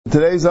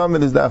Today's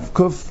amud is Daf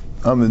Kuf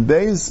Amud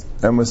Beis,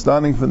 and we're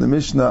starting from the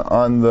Mishnah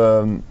on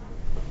the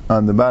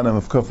bottom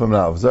of Kuf Amud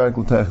Aleph. Zarek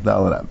l'teich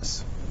dal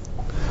amis.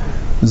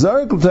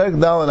 Zarek l'teich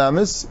dal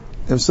amis.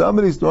 If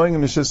somebody's throwing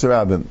him a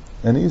Rabbi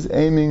and he's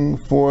aiming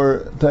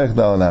for teich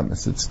dal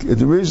amis,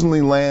 it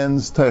originally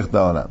lands teich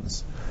dal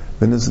amis.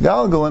 Then it's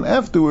galgal, and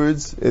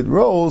afterwards it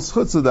rolls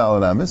chutz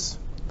dal amis,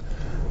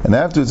 and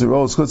afterwards it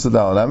rolls chutz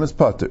dal amis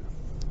pater.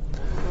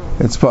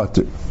 It's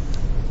pater.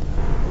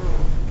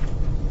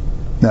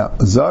 Now,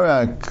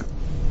 Zarak,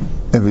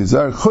 if he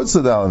Zarak chutz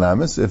dal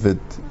amis, if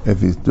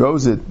he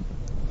throws it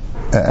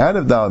out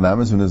of dal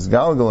amis when it's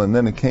galgal and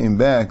then it came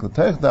back,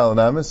 l'teich dal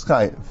amis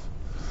chayiv.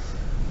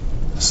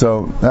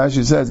 So, as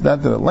she says,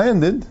 not that it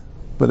landed,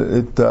 but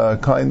it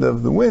kind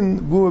of, the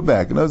wind blew it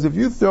back. In other words, if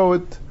you throw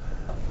it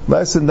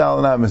less than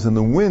dal amis and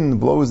the wind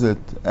blows it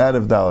out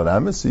of dal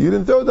amis, so you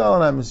didn't throw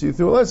dal amis, you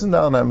threw less than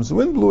dal amis, the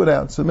wind blew it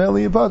out, so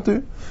meli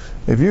yipater.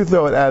 If you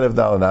throw it out of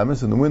dal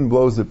amis and the wind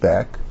blows it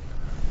back,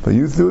 but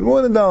you threw it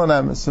more than dal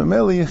amis, so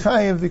meli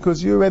yichayiv,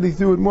 because you already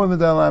threw it more than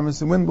dal amis,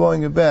 the wind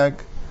blowing it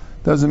back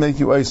doesn't make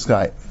you ois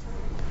chayiv.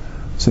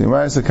 So you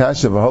might say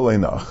kasha v'holei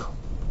nach.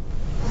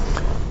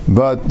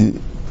 But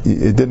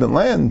it didn't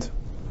land.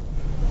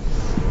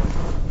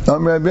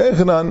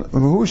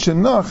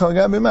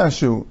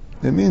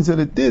 It means that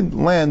it did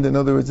land. In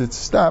other words, it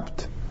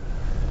stopped.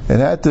 It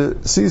had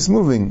to cease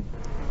moving,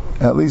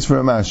 at least for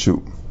a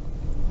mashu.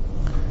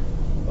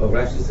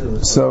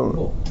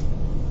 So,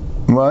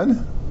 what? It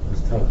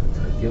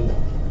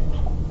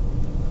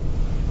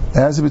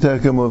has to be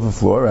terkim of the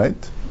floor, right?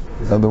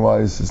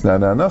 Otherwise, it's not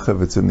anacha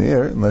if it's in the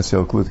air, unless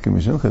you'll include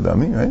commission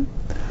chadami, right?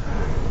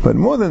 But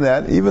more than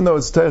that, even though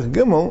it's Teich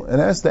Gimel, it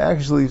has to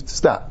actually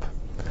stop.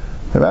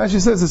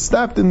 Rashi says it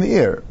stopped in the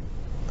air,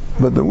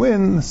 but the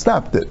wind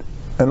stopped it,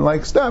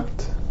 and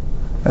stopped.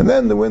 And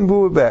then the wind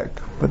blew it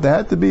back. But there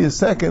had to be a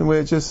second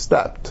where it just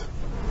stopped.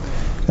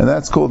 And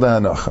that's called the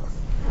Hanocha.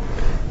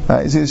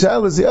 See, the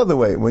shayla is the other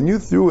way. When you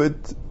threw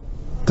it,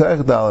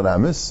 Teich Dal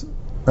Amis,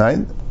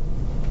 right?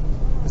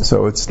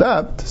 So it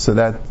stopped, so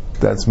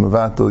that's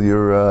Mavatal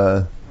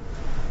your,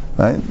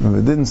 right? If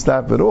it didn't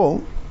stop at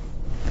all,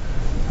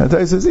 and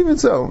Tai says, even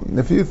so,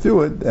 if you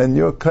threw it and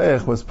your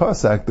kayach was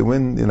pasak, the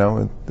wind,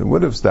 it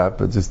would have stopped,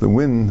 but just the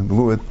wind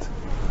blew it.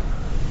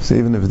 So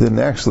even if it didn't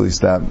actually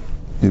stop,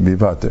 you'd be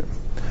pater.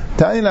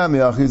 If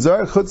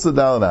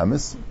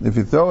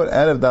you throw it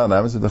out of dal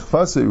amis with the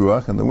chfasei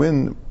ruach and the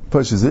wind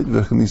pushes it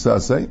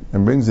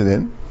and brings it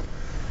in,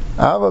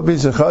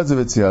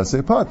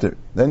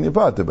 then you're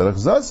pater. But if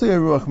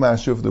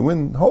the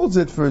wind holds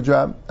it for a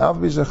drop,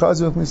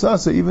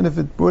 even if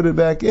it brought it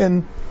back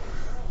in,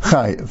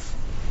 chayiv.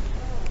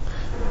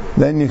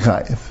 Then you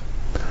chayiv.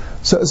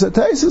 So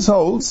Taisus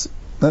holds,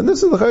 and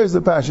this is the chayes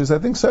the pashas. I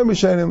think some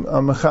Rishonim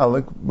are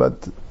mechalik, but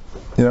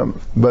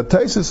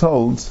Taisus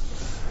holds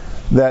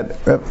that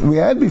we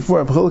had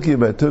before a Chilki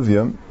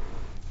Betuvia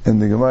in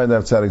the Gemara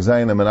Daf Tzadik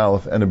Zayin and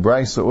Aleph, and a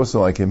Brisa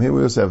also like him. Here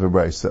we also have a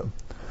Brisa.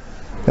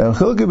 And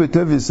Chilki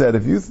Betuvia said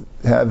if you're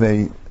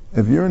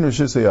in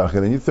Rosh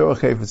Hashanah and you throw a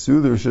chayfetz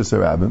through the Rosh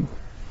Hashanah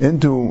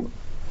into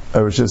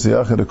a Rosh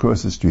Hashanah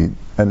across the street,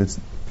 and it's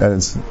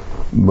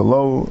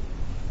below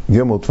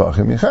Gimel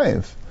Tvachim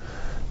Yechayev,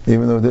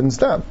 even though it didn't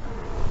stop,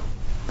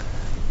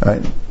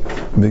 right?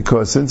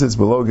 Because since it's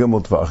below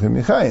Gimel Tvachim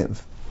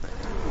Yechayev,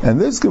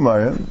 and this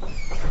Gemara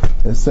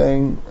is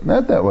saying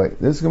not that way.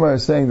 This Gemara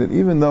is saying that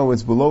even though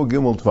it's below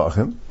Gimel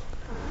Tvachim,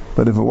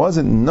 but if it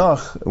wasn't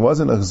Nach, it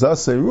wasn't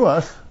Achzasei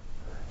Ruach,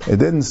 it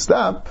didn't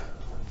stop,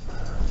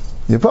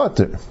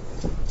 Yipater.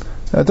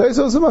 Now Tais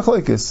also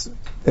machlekes.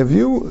 If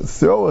you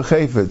throw a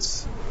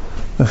chayfetz,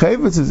 the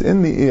chayfetz is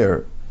in the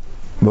air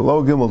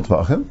below Gimel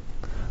Tvachim.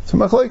 So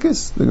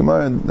machlekes, the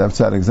Gemara in Daf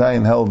Tzadik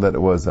Zayin held that it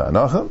was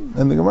anacha,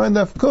 and the Gemara in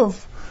Daf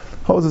Kuf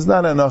holds it's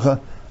not anacha.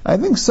 I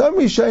think some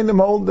Rishonim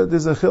hold that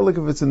there's a chilik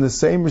if it's in the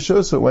same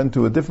rishus, so it went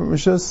to a different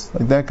rishus,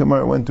 like that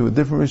Gemara went to a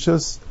different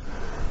rishus,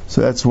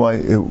 so that's why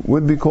it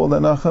would be called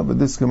anacha, but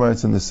this Gemara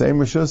it's in the same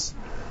rishus.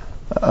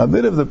 A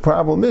bit of the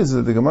problem is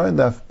that the Gemara in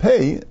Daf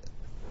Pei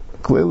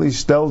clearly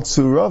shtelt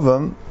to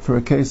Ravam for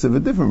a case of a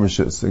different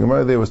rishus. The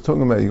Gemara there was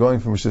talking about you going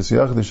from rishus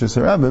Yachid to rishus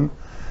Rabbim,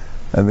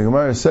 and the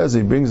Gemara says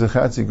he brings a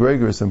Chatzi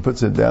Gregoris and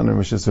puts it down in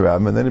Rosh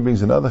Hashanah, and then he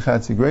brings another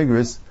Chatzi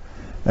Gregoris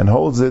and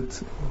holds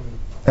it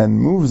and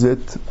moves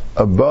it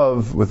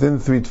above, within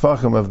 3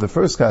 Tfachim of the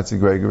first Chatzi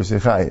Gregoris,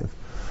 Yechayev.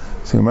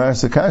 So the Gemara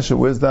says, Kasha,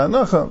 where's the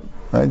Anacha?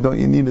 Right? Don't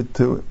you need it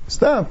to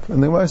stop?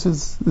 And the Gemara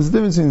says, there's a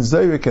difference between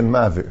Zayrik and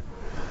Mavir.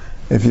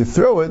 If you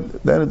throw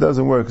it, then it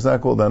doesn't work. It's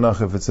not called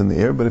Anacha if it's in the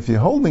air, but if you're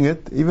holding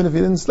it, even if you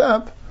didn't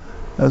stop,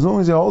 as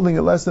long as you're holding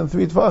it less than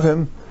 3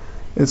 Tfachim,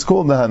 it's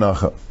called the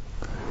Hanacha.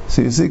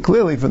 So you see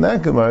clearly from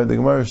that Gemara, the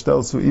Gemara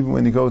tells you even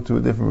when you go to a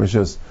different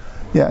rishus.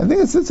 Yeah, I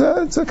think it's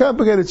a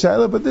complicated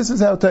shaila, but this is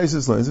how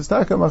Taisus learns. It's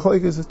taka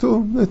machlekes. It's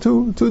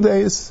two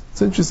days.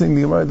 It's interesting.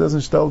 The Gemara doesn't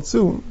shtel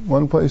tzu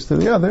one place to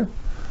the other,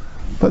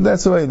 but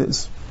that's the way it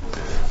is.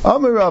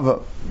 Amar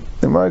Rava.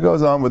 The Gemara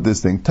goes on with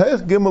this thing.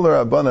 Teich gimel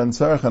rabbanan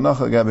tzarich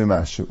hanacha gabi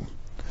mashu.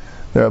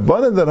 There are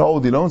rabbanan that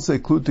hold you don't say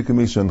klut to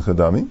commission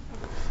chadami.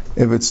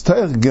 if it's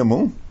Teich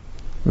Gimel,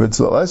 if it's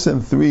less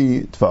than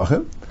 3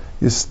 Tvachim,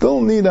 you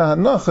still need a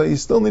hanacha, you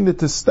still need it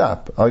to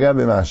stop.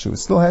 Al-Gabi Mashu. It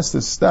still has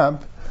to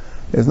stop.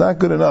 It's not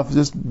good enough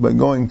just by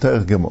going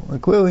Teich Gimel.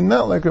 And clearly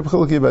not like Reb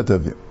Chilki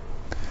Batavia.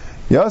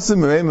 Yasim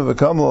Merema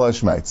v'kamel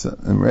al-Shmaitza.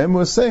 And Merema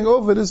was saying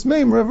over this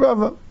Meim, Rav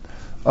Rava.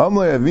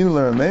 Amle Avinu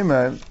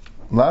l'Rameimah,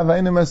 La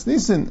Vayna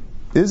Masnisin.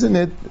 Isn't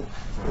it,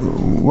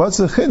 what's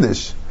the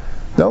Chiddush?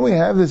 Don't we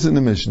have this in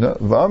the Mishnah?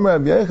 V'am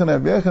Rabbi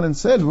Yochanan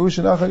said,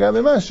 V'ushanach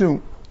Agabi Mashu.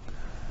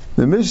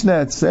 The Mishnah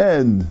had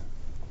said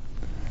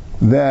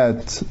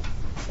that,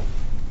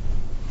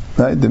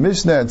 right, the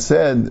Mishnah had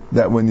said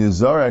that when you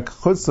Zorak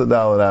Chutz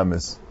L'Daled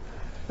Amis,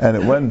 and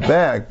it went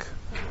back,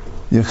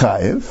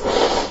 Yechayiv,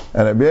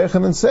 and Rabbi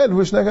Yochanan said,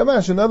 V'ushanach Agabi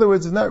Mashu. In other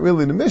words, it's not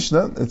really the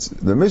Mishnah, it's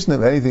the Mishnah,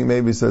 if anything,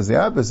 maybe says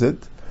the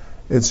opposite.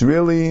 It's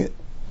really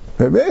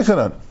Rabbi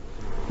Yochanan.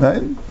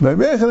 Right?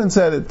 Rabbi Yochanan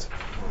said it.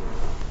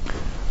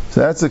 So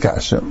that's the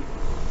kasha.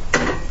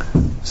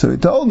 So he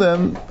told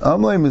them,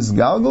 Amlei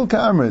Mizgalgal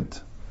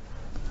Kamrit.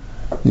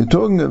 You're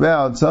talking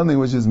about something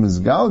which is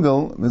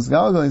Mizgalgal in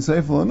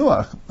Seifel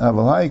Anuach.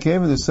 Avalhai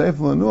came into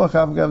Seifel Anuach,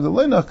 Avgav the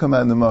Leinach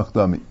command the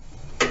Machdami.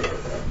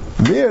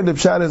 There, the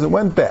pshat is it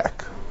went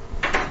back.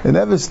 It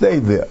never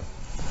stayed there.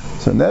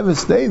 So it never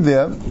stayed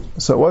there,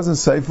 so it wasn't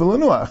Seifel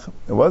Anuach.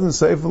 It wasn't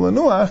Seifel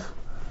Anuach.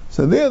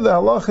 So there the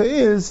halacha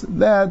is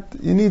that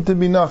you need to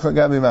be nacha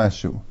gabi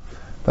mashu.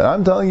 But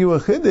I'm telling you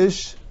a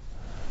chiddush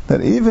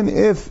that even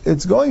if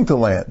it's going to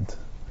land,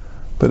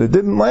 but it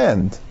didn't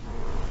land,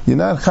 you're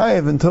not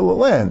chayiv until it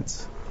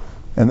lands.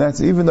 And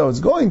that's even though it's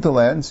going to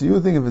land, so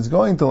you think if it's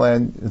going to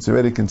land, it's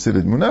already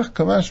considered munach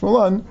kamash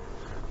malan,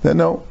 then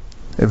no.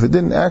 If it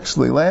didn't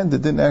actually land,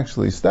 it didn't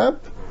actually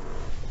stop,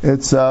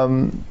 it's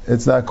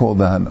not called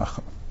the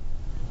hanacha.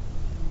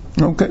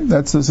 Okay,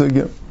 that's the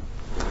sugya.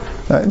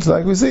 It's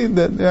like we see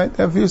that right,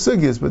 a few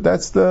sugyas, but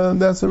that's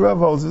the Rav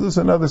holds. This is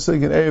another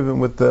sugya even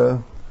with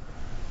the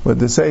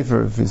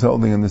sefer. If he's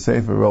holding in the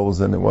sefer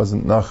rolls and it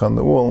wasn't nach on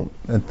the wall,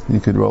 you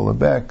could roll it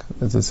back.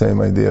 It's the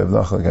same idea of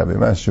nach gabi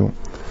mashu.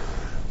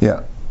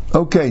 Yeah.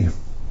 Okay.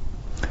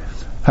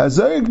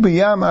 Hazarik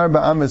b'yam arba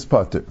amis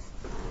pater.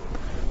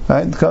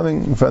 Right,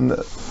 coming from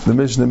the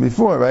Mishnah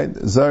before, right?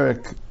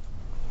 Zarik.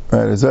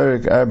 Right, a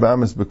zarik arba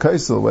amis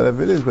b'kaisel,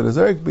 whatever it is, but a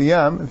zarik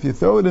b'yam, if you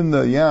throw it in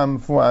the yam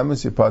 4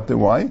 amis, you pater.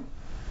 Why?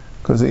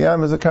 Because the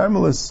yam is a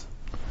carmelis,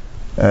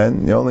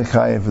 and you only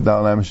chayiv for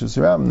dal amis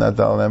yisrael, not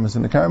dal amis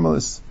in the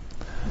carmelis.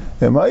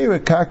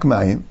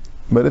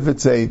 But if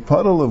it's a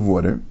puddle of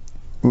water,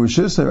 and the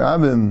shis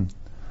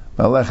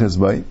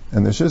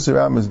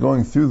harabim is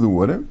going through the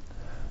water,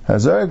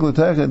 hazarik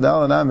l'teicha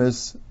dal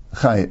amis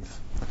chayiv.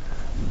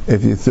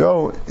 If you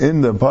throw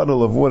in the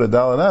puddle of water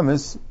dal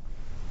amis,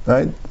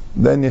 right,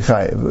 then you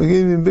chayiv.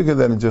 Even bigger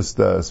than just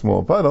a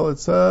small puddle.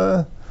 It's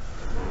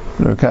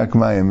it's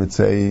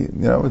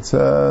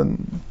a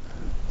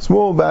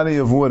small body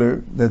of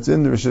water that's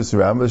in the Rishis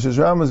Ram. The Rishis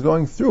Ram is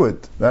going through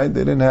it, right?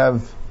 They didn't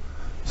have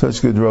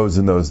such good roads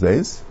in those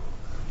days.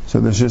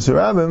 So the Rishis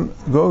Ram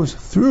goes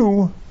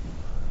through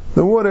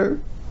the water,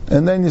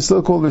 and then you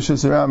still call the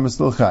Rishis Ram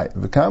still chayiv.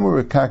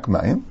 V'kamu rekak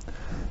mayim.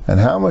 And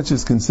how much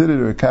is considered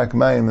rekak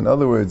mayim? In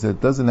other words,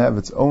 it doesn't have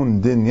its own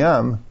din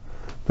yam,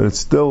 but it's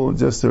still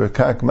just a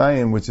rekak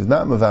mayim, which is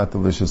not mavat the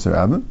Rishis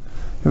Ram.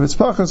 If it's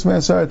pachas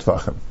me'asar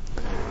tfachim.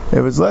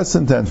 If it's less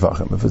than 10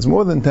 tfachim, if it's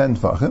more than 10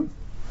 tfachim,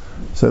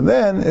 so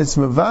then it's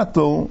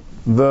mevatel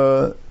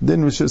the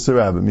din rishis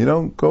harabim. You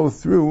don't go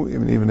through,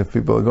 even if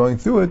people are going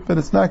through it, but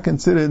it's not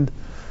considered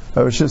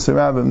a rishis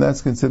harabim.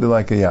 That's considered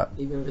like a yam.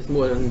 Even if it's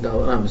more than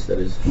dal amis, that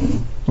is.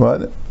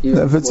 What?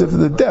 If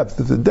the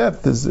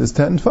depth is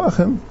 10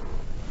 tfachim,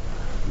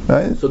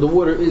 right? So the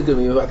water is going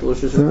to be mevatel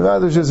rishis harabim. The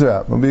mevatel rishis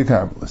harabim will be a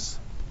carmelis.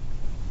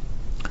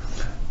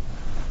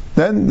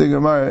 Then the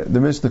Gemara,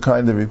 the Mishnah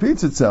kind of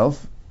repeats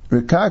itself.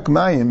 Rekak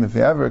mayim, if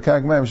you have a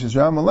rekak mayim,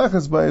 shishram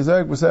malachas by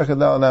Yizarek b'sechad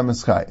dal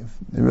namas chayiv.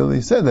 He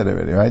really said that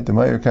already, right? The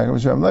mayim rekak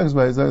shishram malachas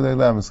by Yizarek dal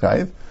namas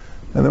chayiv.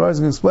 And the Gemara is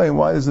going to explain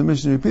why does the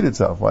Mishnah repeat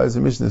itself? Why does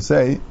the Mishnah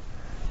say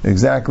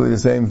exactly the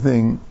same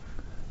thing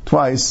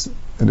twice?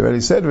 It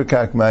already said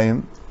rekak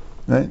mayim,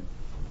 right?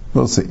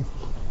 We'll see.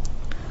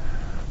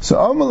 So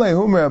Amalei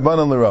Humer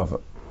Abanan L'Rava.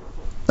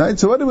 Right?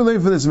 So what do we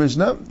learn from this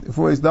Mishnah? If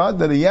we start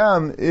that a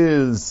yam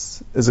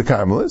is a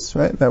carmelis,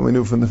 right? That we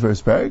knew from the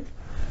first parak.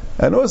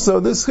 And also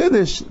this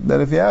chiddush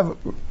that if you have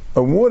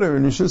a water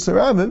in Rishis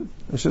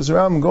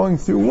Harabim going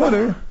through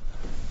water,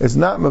 it's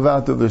not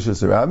mavat of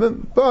Rishis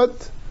Harabim,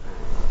 but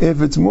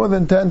if it's more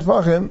than 10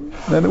 tfachim,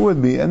 then it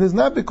would be. And it's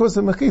not because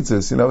of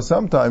mechitzas.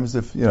 Sometimes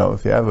if you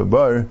have a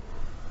bar,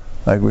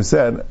 like we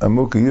said, a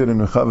muka yud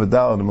and rechav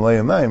dal and malay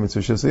mayim, it's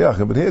Rishis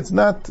Hayachim. But here it's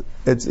not.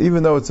 It's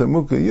even though it's a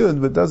muka yud,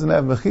 but it doesn't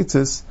have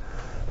mechitzas,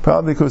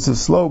 probably because the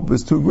slope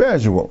is too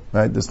gradual.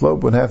 Right? The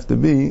slope would have to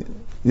be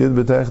yud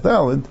b'teich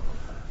dalid.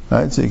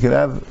 Right, so you could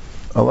have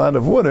a lot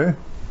of water,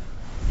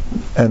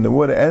 and the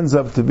water ends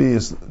up to be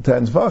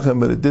 10 tfachim,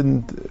 but it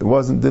didn't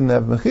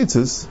have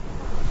mechitzas.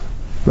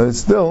 But it's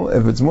still,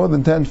 if it's more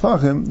than 10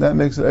 tfachim, that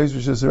makes it Eish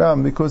Rishis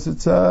Harabim because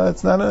it's not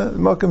a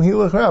makam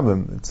hilach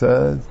rabim.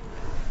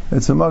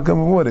 It's a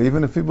makam of water,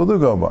 even if people do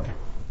go by.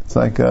 It's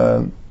like,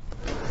 Amle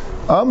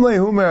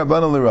Humer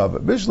Abana L'Rava.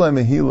 Bishlai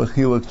Mehilach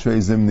Hilach Trei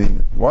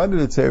Zimni. Why did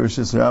it say Rosh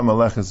Hashanah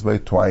Malachas by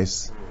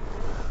twice?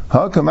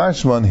 How come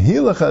Ashman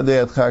Hilach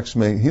Adei Atchak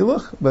Shmei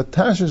Hilach, but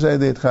Tashmish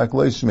Adei Atchak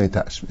Lo Shmei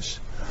Tashmish?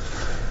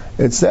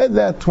 It said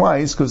that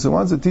twice because it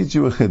wants to teach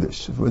you a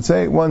Chiddush. If it would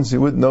say it once,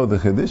 you wouldn't know the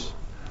Chiddush.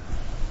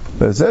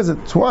 But it says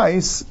it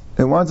twice,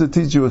 it wants to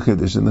teach you a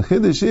Chiddush. And the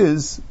Chiddush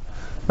is,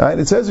 right,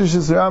 it says Rosh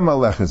Hashanah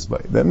Malachas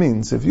by. That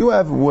means, if you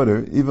have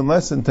water, even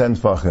less than 10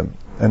 Fachim,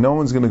 and no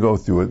one's going to go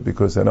through it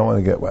because they don't want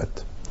to get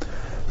wet.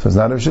 So it's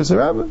not a Rosh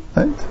Hashanah,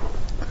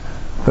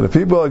 right? But if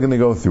people are going to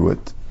go through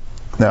it,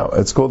 now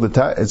it's called the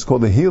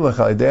Hilach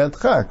Adei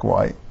Atchak.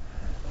 Why?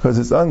 Because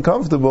it's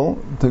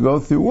uncomfortable to go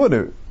through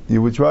water.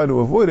 You would try to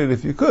avoid it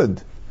if you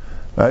could,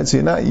 right? So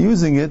you're not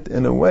using it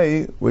in a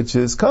way which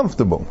is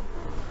comfortable,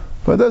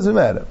 but it doesn't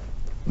matter.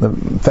 The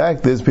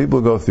fact is,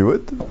 people go through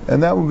it,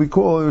 and that would be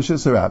called Rosh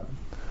Hashanah.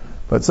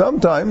 But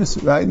sometimes,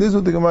 right? This is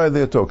what the Gemara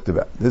there talked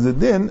about. There's a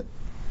din.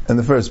 In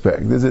the first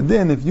parak, there's a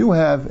din if you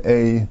have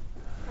a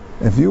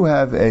amud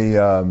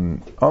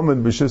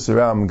b'shus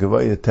haram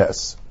gavaya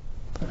tes.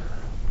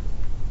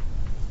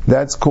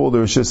 That's called a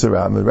Rosh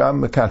Hashanah. The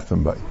ram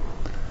mekatfim by.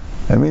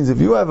 That means if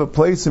you have a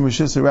place in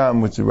Rosh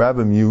Hashanah which the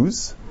rabbim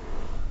use,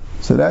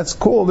 so that's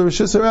called a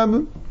Rosh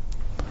Hashanah.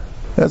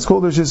 That's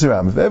called a Rosh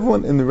Hashanah. If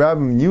everyone in the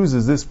rabbim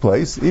uses this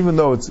place, even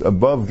though it's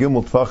above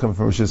Gimel Tfachim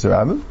from Rosh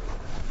Hashanah,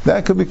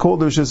 that could be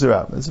called Rosh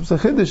Hashanah. It's a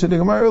chiddush in the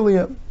Gemara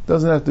earlier.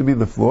 Doesn't have to be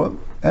the floor.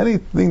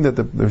 Anything that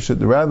the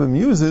rabbim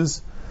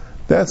uses,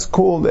 that's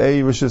called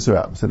a Rosh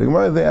Hashanah. So the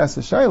Gemara they asked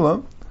the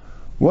Shaila,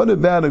 what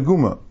about a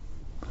guma?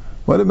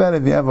 What about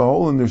if you have a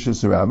hole in the Rosh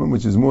Hashanah,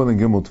 which is more than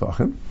Gimel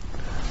Tvachim,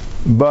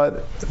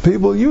 but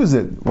people use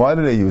it? Why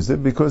do they use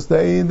it? Because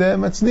they're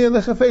matzniya the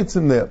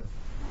chafetzim there.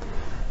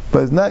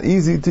 But it's not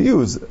easy to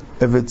use.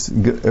 If it's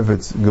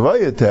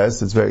gavaya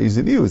test, it's very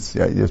easy to use.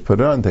 Yeah, you just put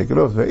it on, take it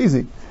off. It's very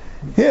easy.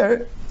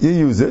 Here, you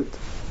use it.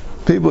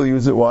 People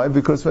use it. Why?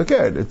 Because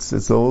fakir. It's a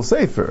little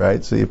safer,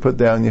 right? So you put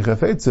down your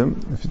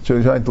chafetzim. If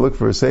you're trying to look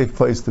for a safe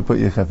place to put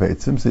your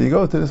chafetzim, so you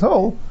go to this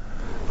hole,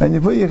 and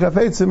you put your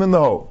chafetzim in the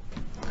hole.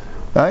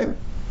 Right?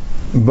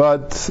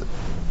 But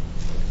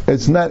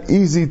it's not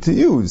easy to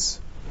use.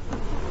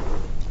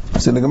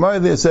 So the Gemara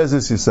there says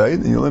this, you say,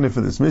 and you learn it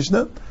for this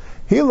Mishnah,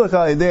 if you want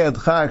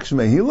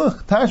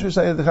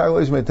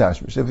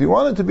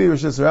it to be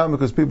Rosh Hashanah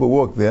because people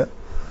walk there,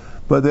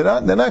 but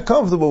they're not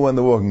comfortable when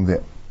they're walking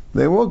there.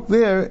 They walk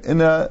there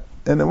in a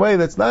way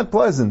that's not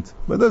pleasant,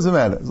 but it doesn't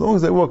matter. As long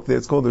as they walk there,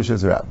 it's called Rosh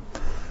Hashanah.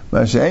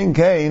 Masha'en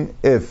Kain,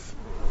 if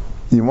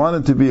you want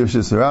it to be Rosh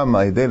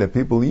Hashanah, that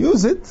people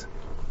use it,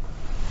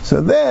 so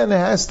then it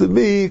has to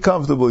be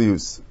comfortable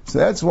use. So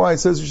that's why it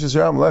says Rosh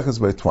Hashanah Melechus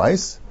by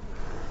twice,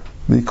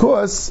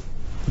 because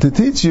to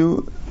teach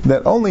you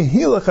that only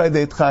Hilach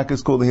Adei Tchak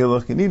is called a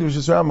Hilach. You need Rosh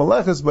Hashanah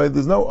Melechus, but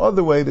there's no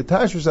other way. The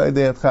Tashrish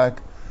Adei Tchak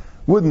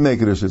wouldn't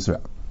make it Rosh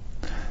Hashanah.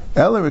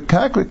 Ela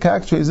Rekak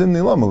Treis in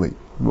Nilamali.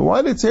 But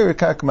why did it say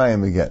Rekak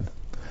Mayim again?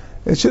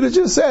 It should have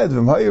just said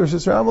V'mhayi Rosh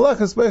Hashanah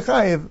Melechus by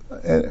Chayiv.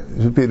 It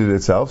repeated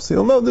itself, so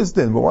you'll know this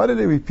din. But why did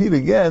it repeat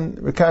again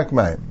Rekak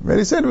Mayim?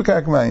 Already said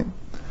Rekak Mayim.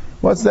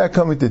 What's that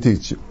coming to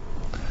teach you?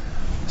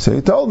 So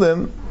he told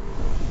him,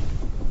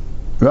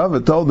 Rabbi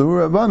told the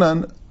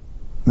Rabbanan,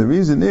 the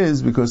reason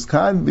is because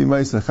Chad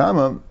b'meisa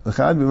chama,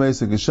 Chad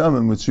b'meisa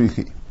geshamim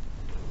mitzrichi.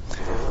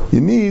 You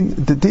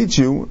need to teach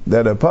you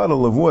that a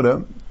puddle of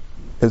water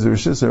is a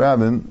Rosh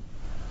Hashanah,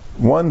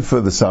 one for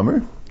the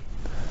summer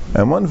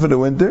and one for the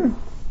winter,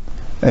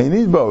 and you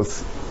need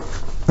both.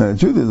 And the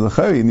truth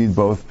is, you need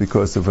both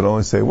because if it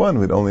only say one,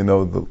 we'd only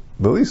know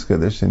the least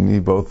Kiddush, and you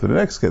need both for the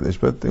next Kiddush.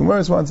 But the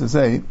Gemara wants to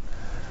say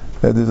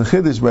that there's a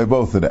Kiddush by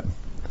both of them.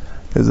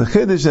 There's a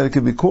Kiddush that it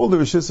could be called a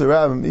Rosh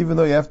Hashanah even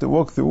though you have to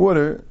walk through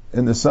water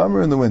in the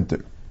summer and the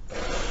winter.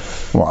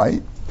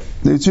 Why?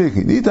 That's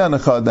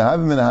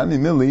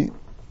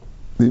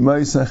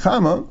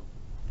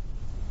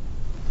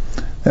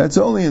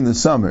only in the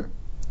summer.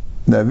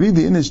 In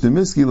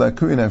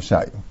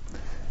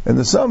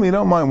the summer you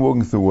don't mind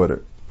walking through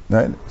water,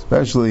 right?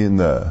 Especially in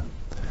the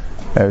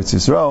Eretz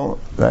Yisrael,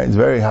 right? It's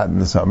very hot in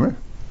the summer.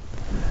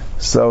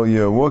 So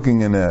you're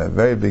walking in a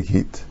very big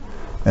heat.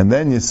 And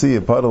then you see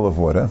a puddle of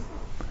water.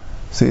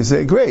 So you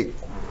say, great,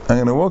 I'm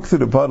going to walk through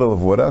the puddle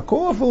of water, I'll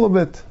cool off a little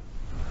bit.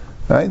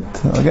 Right?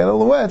 I'll get a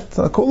little wet,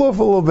 I'll cool off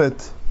a little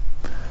bit.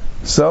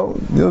 So,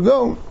 you'll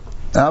go,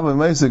 have a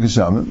Meisa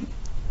Geshamim,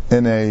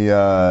 in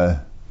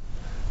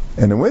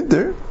a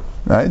winter,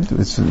 right?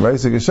 It's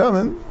Meisa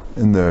Geshamim,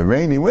 in the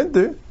rainy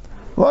winter,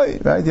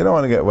 light, right? You don't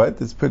want to get wet,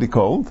 it's pretty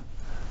cold.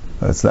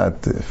 It's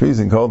not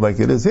freezing cold like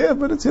it is here,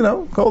 but it's,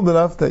 cold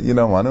enough that you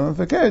don't want to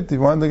forget. If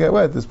you want to get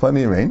wet, there's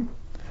plenty of rain.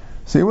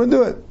 So you wouldn't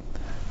do it.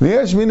 And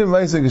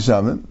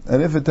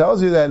if it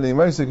tells you that in the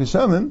Meisa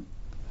Geshamim,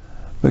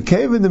 the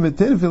cave in the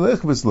Mitin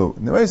Filich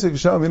in the Meisa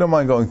Geshamim, you don't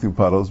mind going through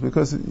puddles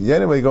because you're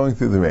anyway going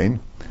through the rain.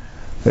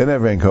 They don't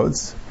have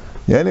raincoats.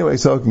 You're anyway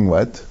soaking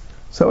wet.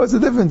 So what's the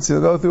difference?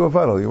 You'll go through a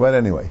puddle. You're wet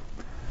anyway.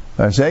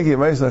 In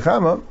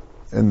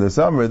the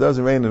summer, it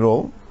doesn't rain at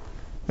all.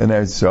 in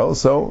Eretz Yisrael,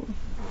 so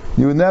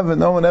no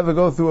one would ever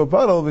go through a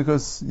puddle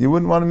because you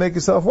wouldn't want to make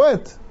yourself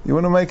wet. You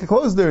wouldn't make your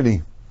clothes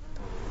dirty.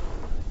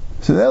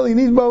 So now you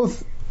need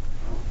both.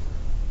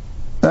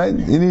 Right?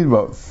 You need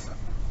both.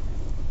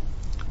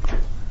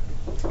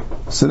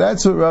 So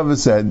that's what Rabbi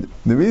said.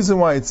 The reason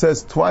why it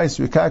says twice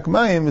Rikak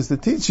Mayim is to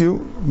teach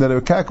you that a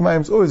Rikak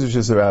Mayim is always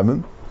Rishis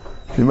Harabim,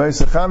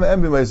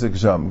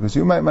 because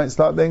you might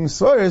start being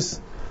Sorscher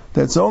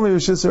that's only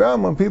Rishis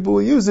Harabim when people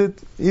will use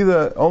it,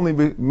 either only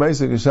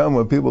B'Meisach Hasham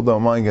when people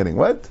don't mind getting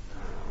wet,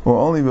 or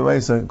only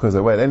B'Meisach because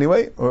they're wet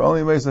anyway, or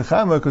only B'Meisach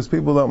Chama because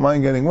people don't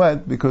mind getting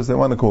wet because they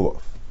want to cool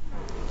off.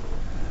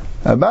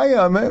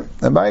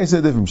 Abaye said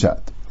a different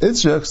shot.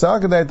 It's Shach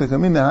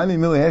Hani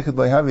Mili Hechad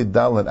Lehavi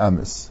Dal and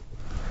Amis.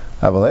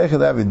 Right?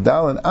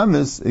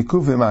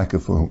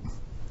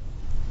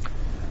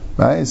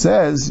 It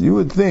says you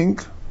would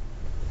think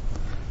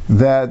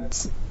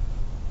that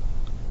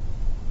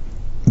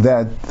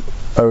a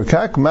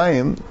Rikak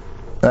Mayim,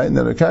 right?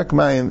 That a Rikak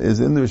Mayim is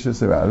in the Rishus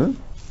Harabim,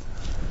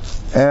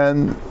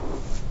 and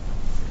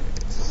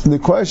the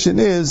question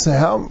is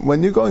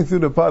when you're going through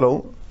the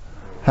puddle,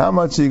 how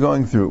much are you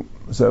going through?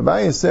 So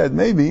Abaye said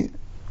maybe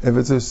if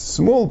it's a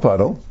small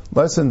puddle,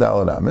 less than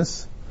Daled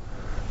Amis,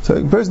 so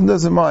a person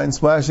doesn't mind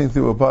splashing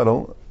through a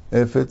puddle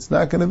if it's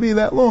not going to be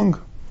that long.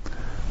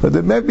 But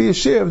there might be a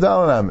share of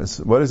Daled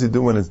Amis. What does he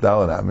do when it's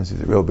Daled Amis?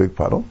 It's a real big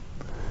puddle.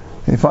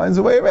 He finds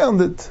a way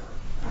around it.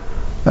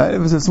 Right?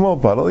 If it's a small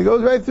puddle, he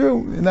goes right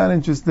through. You're not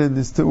interested,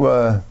 it's too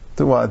hard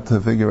to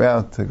figure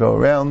out, to go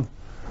around.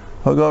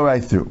 He'll go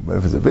right through. But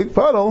if it's a big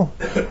puddle,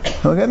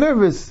 he'll get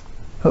nervous.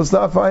 He'll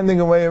start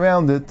finding a way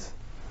around it.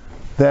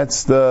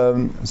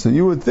 So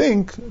you would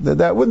think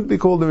that wouldn't be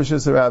called the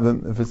Rishus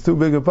Harabim if it's too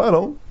big a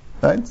puddle.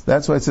 Right?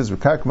 That's why it says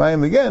Rikak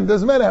Mayim again.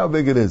 Doesn't matter how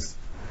big it is,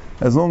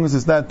 as long as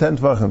it's not 10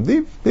 tefachim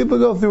deep. People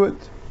go through it.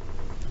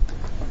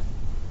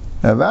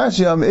 It's the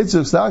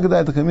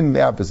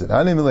opposite.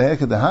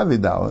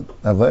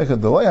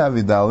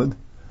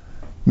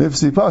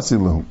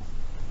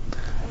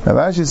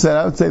 Rashi said,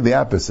 I would say the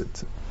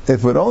opposite.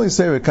 If we'd only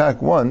say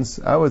Rikak once,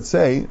 I would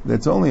say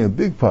that's only a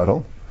big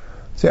puddle.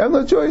 So you have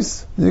no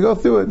choice. You go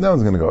through it. No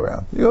one's going to go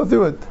around. You go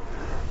through it.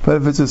 But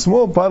if it's a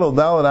small puddle,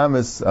 Daled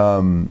Amis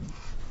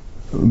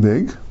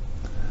big,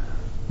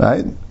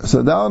 right?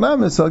 So Daled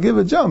Amis, I'll give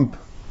a jump.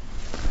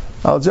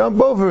 I'll jump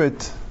over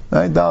it.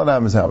 Right? Daled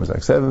Amis, how was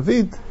like 7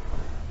 feet?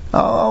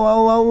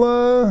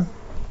 I'll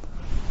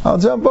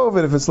jump over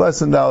it if it's less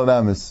than Daled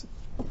Amis.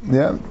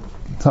 Yeah,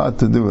 it's hard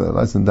to do it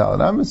less than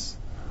Daled Amis,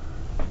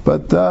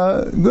 but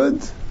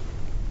good.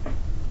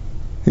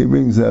 He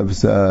brings up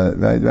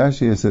right.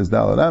 Rashi says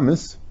Daled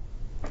Amis,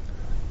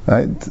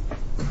 right?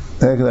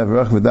 He says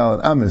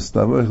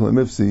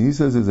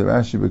there's a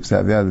Rashi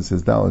b'Ksaviyad that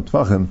says Daled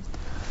Tvachim.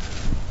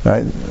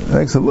 Right? It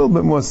makes a little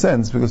bit more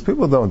sense because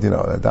people don't,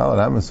 that Daled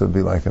Amis would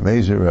be like a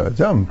major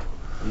jump.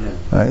 Yeah.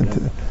 Right?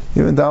 Yeah.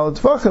 Even Daled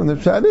Tvachim, the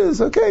pshat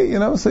is okay,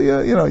 so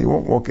you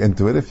won't walk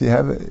into it. If you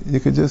have it, you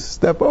could just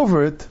step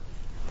over it.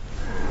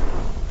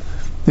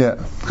 Yeah,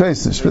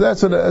 Kreisish. But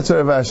that's what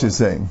Rashi is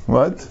saying.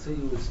 What? So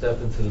you would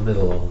step into the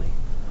middle only.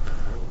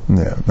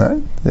 Yeah,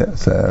 right? Yeah,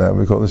 so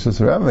we call it Rishus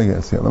Harabim, I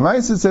guess. Yeah. The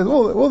Ma'aser says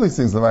all these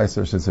things. The Ma'aser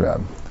are Rishus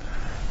Harabim.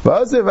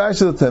 But as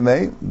Rashi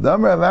l'tamei,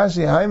 Damar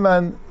Rashi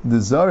Hayman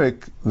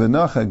dezarik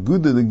v'nacha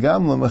guda the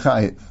gamla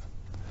mechayiv.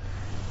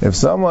 If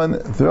someone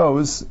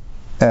throws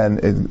and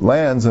it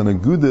lands on a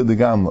guda de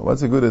gamla,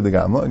 what's a guda de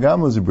gamla? A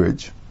gamla is a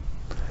bridge,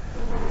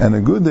 and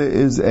a guda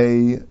is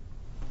a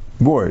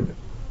board.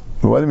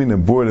 What do you mean a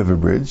board of a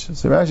bridge?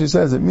 So Rashi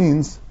says it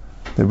means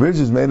the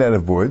bridge is made out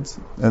of boards,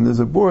 and there's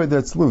a board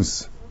that's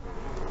loose.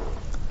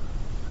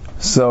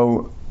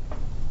 So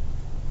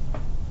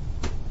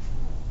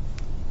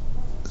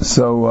it's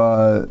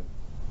yeah.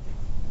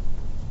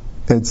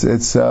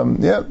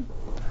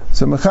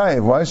 So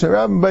mechayiv. Why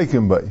sharab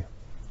beikim bay?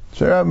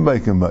 Sharab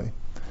beikim bay.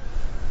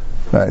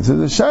 Right. So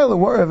the shaila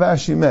what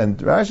Rashi meant.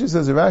 Rashi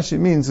says Rashi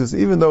means is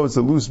even though it's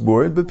a loose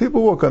board, but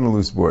people walk on a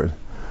loose board.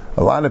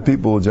 A lot of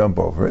people will jump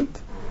over it.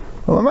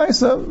 Well, a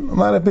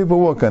lot of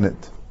people walk on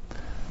it.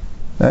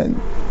 Right?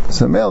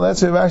 So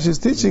that's what Rashi is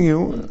teaching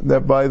you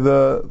that by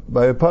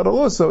a puddle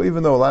also,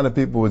 even though a lot of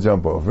people will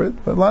jump over it,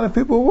 but a lot of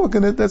people will walk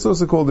on it. That's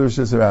also called the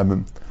Rishus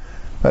Harabim.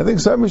 I think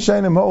some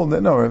Rishonim hold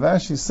that no,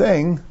 Rashi is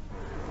saying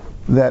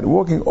that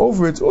walking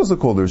over it's also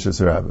called the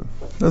Rishus Harabim.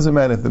 Doesn't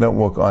matter if they don't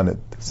walk on it,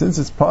 since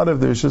it's part of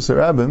the Rishus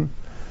Harabim,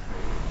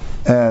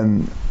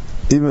 and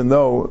even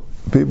though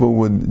people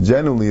would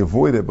generally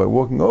avoid it by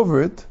walking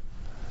over it,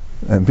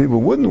 and people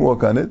wouldn't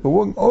walk on it, but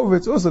walking over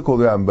it's also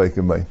called Rabbi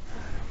Beikim Bay.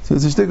 So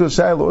it's a shtickle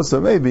shaila also.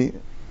 Maybe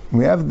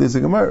there's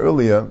a Gemara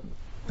earlier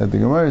that the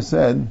Gemara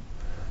said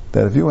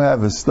that if you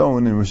have a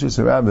stone in Rishus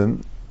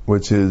Harabim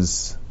which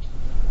is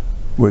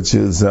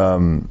less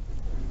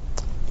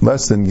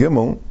than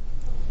Gimel,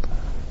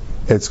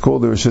 it's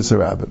called the Rishus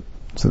Harabim.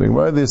 So the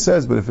Gemara there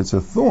says, but if it's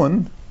a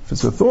thorn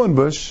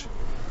bush,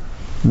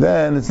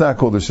 then it's not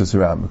called the Rishus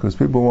Harabim because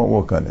people won't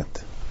walk on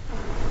it.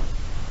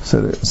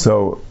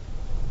 So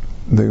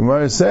the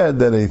Gemara said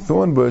that a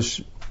thorn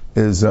bush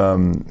is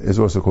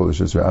also called a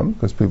Rishus Ram,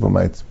 because people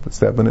might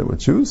step on it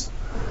with shoes.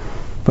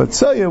 But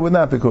Tzaya would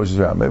not be called Rishus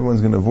Ram.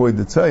 Everyone's going to avoid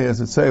the Tzaya,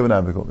 so Tzaya would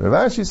not be called.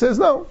 Rav Ashi says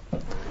no,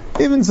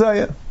 even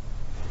Tzaya.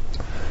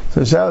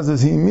 So Shal,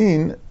 does he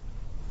mean,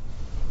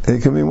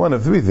 it can be one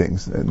of three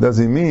things. Does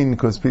he mean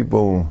because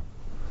people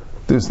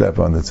do step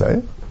on the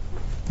Tzaya?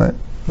 Right?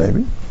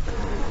 Maybe.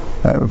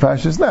 Rav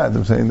Ashi is not.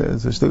 I'm saying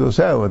there's a shtickle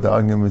Shal with the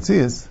argument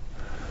is.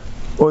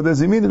 Or does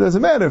he mean it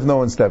doesn't matter if no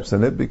one steps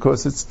on it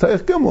because it's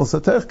Teich Gimel, so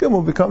Teich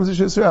Gimel becomes a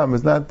Rishus Ram.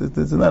 It's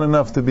not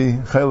enough to be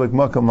Chelik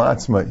Makam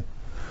La'atzmai.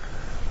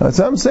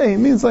 So I'm saying, it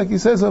means like he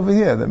says over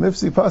here, that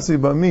Mifsi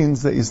Pasiba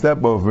means that you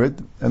step over it,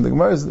 and the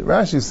Gemara's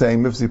Rashi is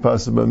saying Mifsi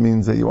Pasiba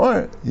means that you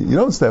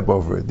don't step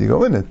over it, you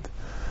go in it.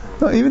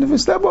 No, even if you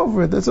step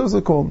over it, that's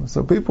also called.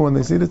 So people, when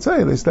they see the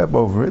Tzayah, they step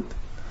over it.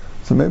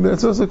 So maybe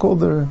that's also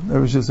called the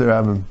Rishus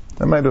Ram.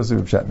 That might also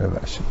be Pshat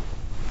Rav.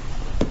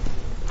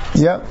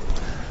 Yeah.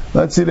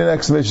 Let's see the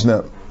next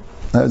Mishnah.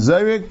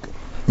 Zarik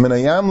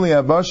minayam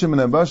li'abash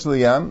minabash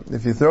liyam.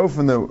 If you throw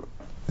from the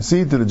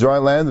sea to the dry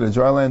land, or the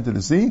dry land to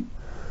the sea,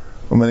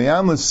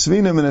 u'minayam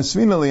l'svina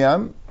minasvina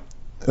liyam.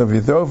 If you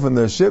throw from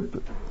the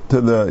ship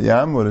to the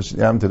yam, or the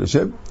yam to the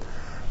ship,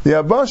 the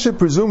abash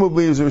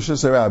presumably is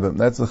Rishus Harabim.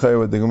 That's the chayr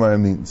what the Gemara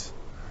means,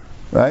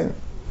 right?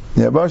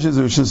 The abash is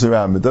Rishus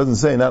Harabim. It doesn't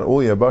say not all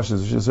Yabash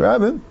is Rishus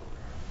Harabim,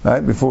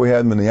 right? Before we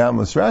had minayam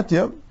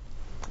l'sratya.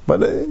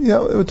 But,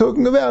 we're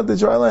talking about the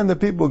dry land that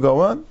people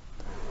go on.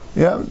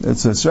 Yeah,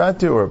 it's a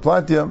Sratya or a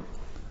Platya,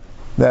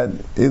 that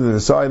either the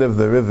side of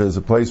the river is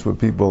a place where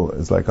people,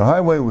 it's like a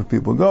highway where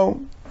people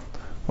go,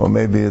 or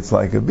maybe it's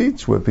like a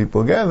beach where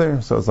people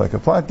gather, so it's like a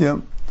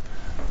Platya.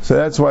 So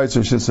that's why it's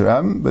Rishus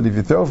Ram. But if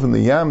you throw from the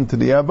Yam to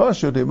the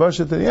Yabash, or the Yabash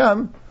to the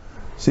Yam,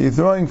 so you're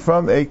throwing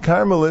from a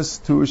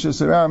Carmelis to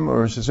Rishus Ram,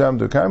 or Rishus Ram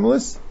to a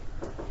Carmelis,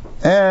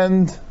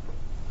 and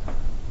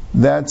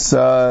that's,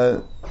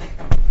 right?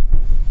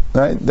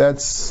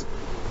 That's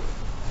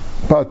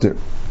pater.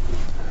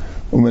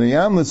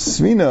 Umenayam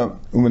l'svina,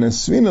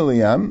 umenasvina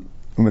liyam,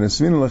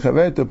 umenasvina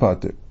l'chaverta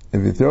pater.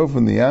 If you throw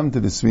from the yam to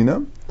the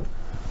svina,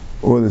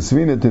 or the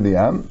svina to the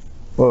yam,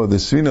 or the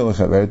svina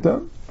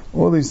l'chaverta,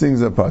 all these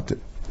things are pater.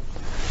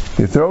 If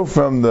you throw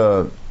from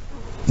the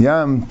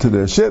yam to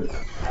the ship,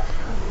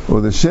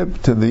 or the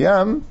ship to the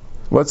yam,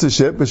 what's a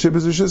ship? A ship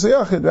is a Rishus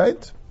Yachid,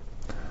 right?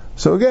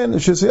 So again, a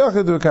Rishus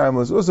Yachid to a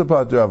Carmel is also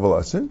pater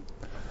avolasin.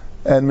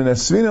 And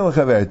minasvina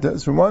l'chaverta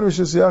is from one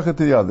Rishus Yachid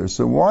to the other.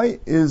 So why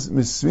is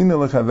misvina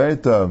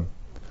l'chaverta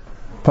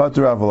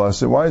pater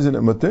avalasa? Why isn't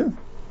it mutter?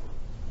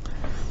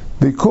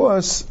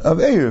 Because of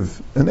Erev,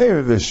 an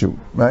Erev issue,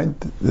 right?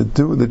 The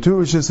two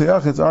Rishus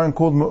Yachids aren't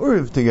called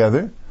ma'uriv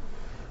together.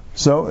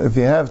 So if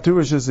you have two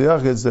Rishus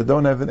Yachids that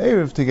don't have an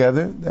Erev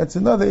together, that's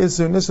another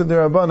Isser Nisa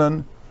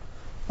Derabanan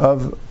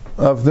of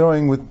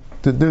knowing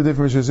to do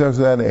different Rishus Yachids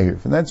without an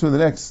Erev. And that's where the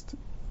next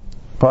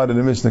part of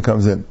the Mishnah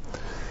comes in.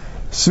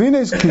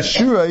 Svines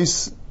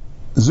kishurais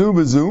zu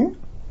bezu,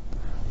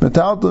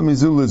 metaltal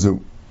mizu lezu.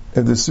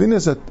 If the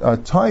svines are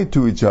tied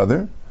to each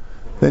other,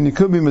 then you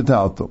could be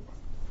metaltal.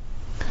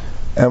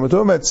 And we're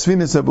talking about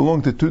svines that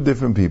belong to two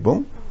different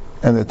people,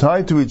 and they're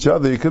tied to each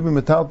other. You could be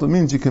metaltal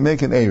means you can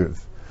make an erev.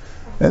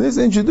 And this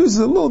introduces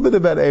a little bit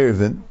about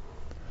erevin.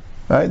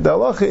 Right? The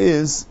halacha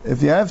is,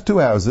 if you have two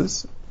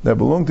houses that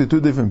belong to two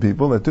different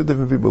people, that two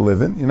different people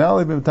live in, you're not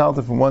only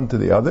metaltal from one to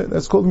the other.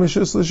 That's called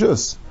mishus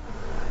l'shus.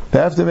 They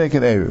have to make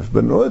an Erev.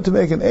 But in order to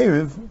make an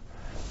Erev,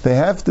 they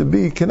have to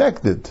be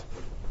connected.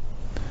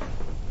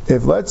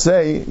 If, let's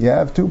say, you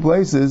have two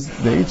places,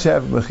 they each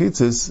have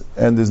mechitzas,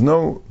 and there's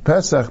no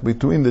Pesach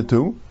between the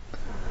two,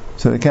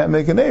 so they can't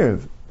make an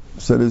Erev.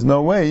 So there's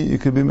no way you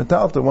could be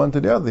metalta one to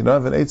the other. You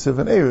don't have an Eitzah of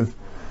an Erev.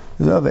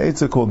 There's another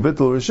Eitzah called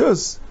Bittul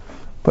Rishus,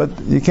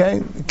 but you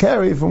can't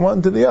carry from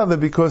one to the other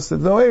because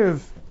there's no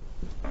Erev.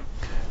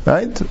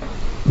 Right?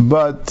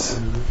 But...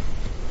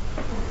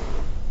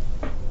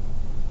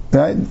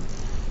 Right?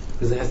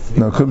 Because it has to be.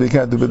 No, could be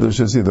can't do Biddur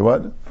Rishus either.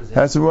 What?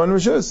 Has to be one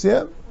Rishus,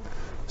 yeah.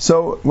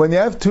 So when you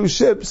have two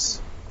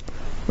ships,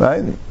 right?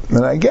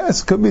 And I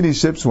guess could be these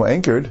ships were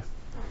anchored,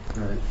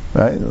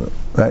 right?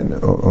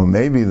 Or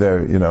maybe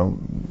they're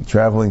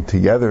traveling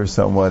together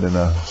somewhat in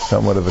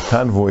somewhat of a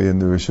convoy in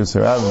the Rishus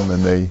Harabim,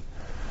 and they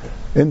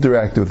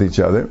interact with each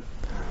other.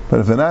 But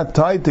if they're not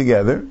tied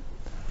together,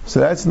 so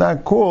that's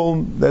not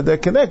called that they're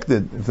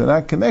connected. If they're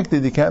not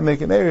connected, you can't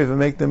make an Erev and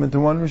make them into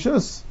one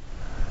Rishus.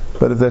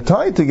 But if they're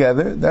tied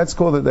together, that's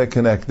called that they're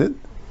connected.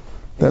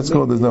 That's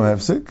called there's no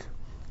hefsek.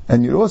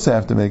 And you also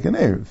have to make an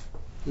Erev.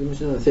 The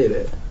Mishnah doesn't say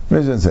that.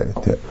 Mishnah doesn't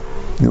say it,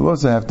 yeah. You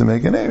also have to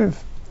make an Erev.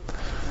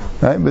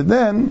 Right? But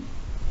then,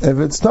 if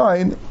it's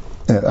tied,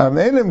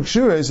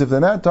 if they're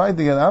not tied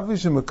together,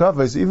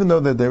 even though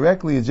they're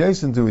directly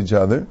adjacent to each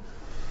other,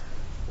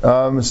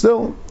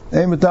 still,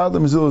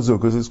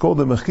 because it's called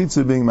the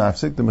mechitza being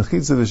mafsik. The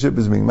mechitza of the ship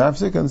is being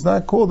mafsik, and it's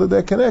not called that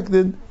they're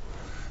connected,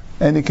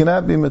 and you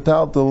cannot be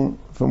metaltal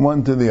from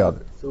one to the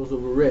other. So if it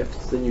were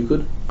rafts, then you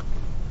could?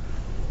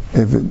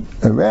 If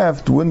a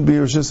raft wouldn't be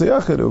Rishus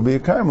Yachid, it would be a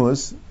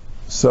Carmelis,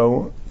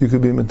 so you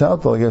could be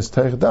metaltal, I guess,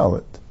 Teich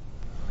Dalet.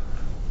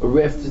 A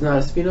raft is not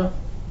a spina?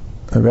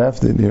 Rav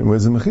did.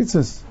 Where's the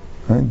mechitzas?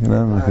 Right? You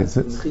know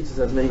mechitzas. Mechitzas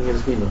that's making it a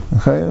svina.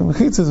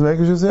 Mechitzas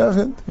making it a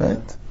yachid.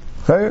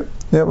 Right?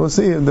 Yeah, we'll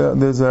see.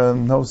 There's a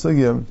whole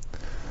sugya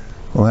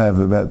we'll have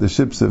about the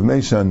ships of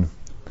Meshan.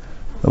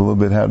 A little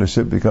bit how the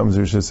ship becomes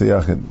Rosh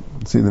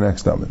Hashanah. See the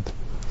next amud.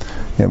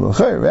 Yeah, but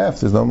Rav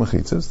there's no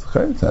mechitzas.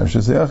 It's not Rosh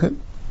Hashanah.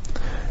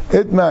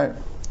 Itmar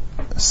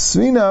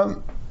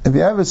svina. If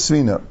you have a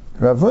svina,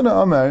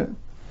 Ravuna Amar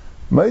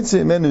might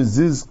say menu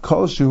ziz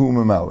kol shehu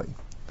mamali.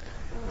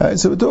 Right,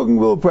 so we're talking a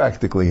little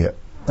practically here.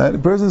 Right, the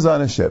person's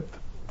on a ship,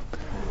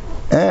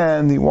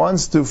 and he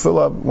wants to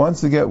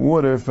get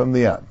water from the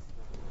yam.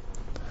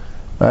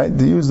 Right,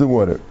 to use the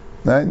water.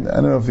 Right, I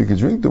don't know if you could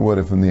drink the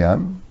water from the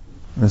yam.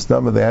 In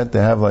Istanbul, they had to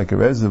have like a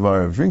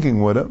reservoir of drinking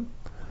water.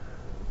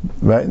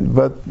 Right,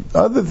 but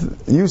other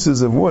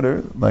uses of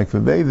water, like for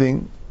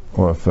bathing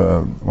or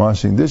for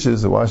washing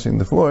dishes or washing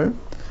the floor,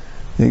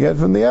 you get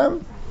from the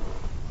yam.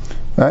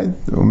 Right,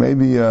 or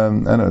maybe I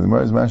don't know. The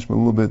Gemara is mashma a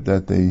little bit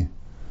that they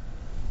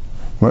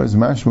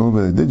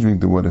did drink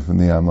the water from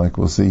the yam, like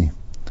we'll see.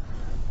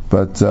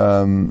 But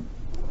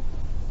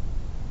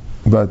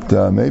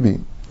maybe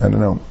I don't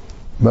know.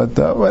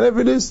 But whatever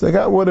it is, they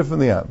got water from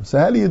the yam. So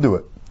how do you do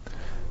it?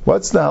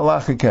 What's the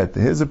halacha keta?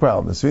 Here's the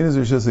problem. The svina is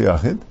Rosh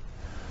Hashanah.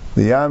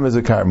 The yam is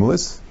a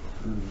karmelis.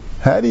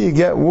 How do you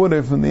get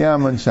water from the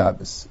yam on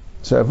Shabbos?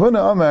 So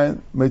Ravuna Amar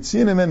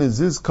Meitzina men is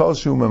ziz kol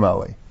shu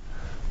mamali.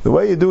 The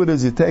way you do it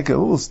is you take a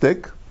little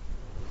stick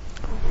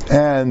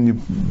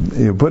and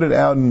you put it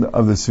out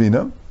of the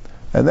svina,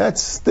 and that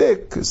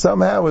stick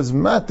somehow is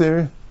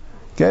matter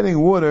getting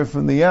water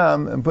from the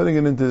yam and putting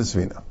it into the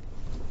svina.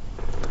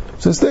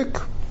 It's a stick.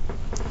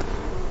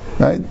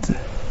 Right?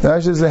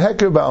 That's just a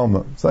hecker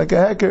ba'alma. It's like a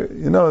hecker.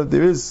 You know that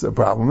there is a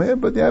problem here,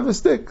 but you have a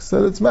stick,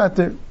 so it's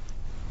matter.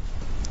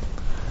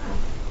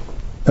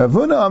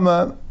 Ravuna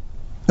Amar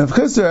you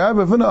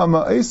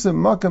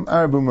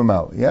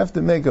have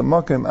to make a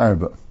makam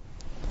arba.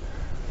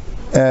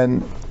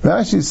 And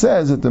Rashi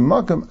says that the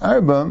makam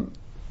arba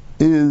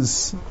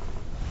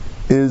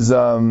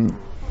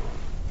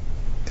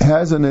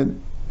has in it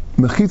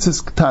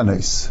mechitzas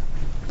ktanos.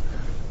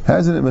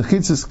 Has in it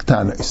mechitzas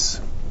ktanos.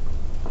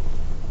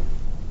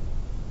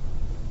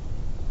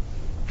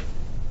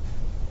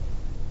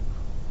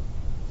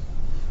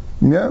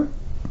 Yeah?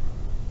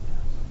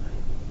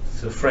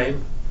 It's a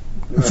frame.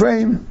 A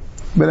frame.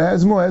 But it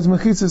has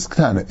mechitzas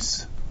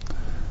ktanos.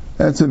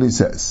 That's what he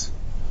says.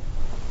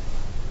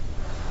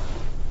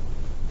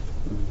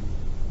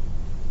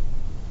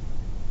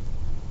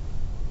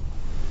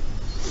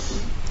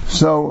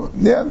 So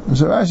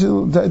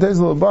Rashi takes a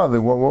little bother.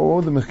 What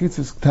would the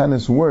mechitzas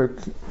ktanos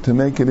work to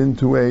make it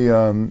into a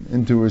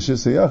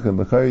shisa yachid?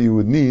 L'chayr you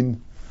would need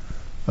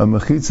a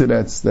mechitza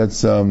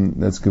that's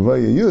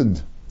kavaya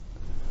yud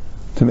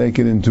to make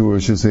it into a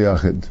shisa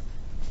yachid.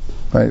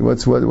 Right?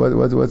 What's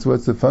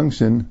the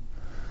function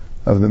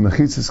of the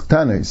mechitzas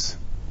ktanos?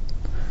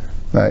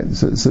 Right.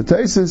 So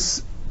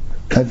Taisus,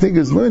 I think,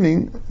 is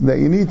learning that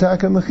you need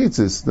taka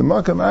mechitzas. The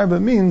makam arba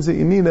means that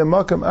you need a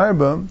makam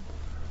arba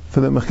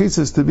for the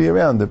mechitzas to be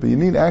around it, but you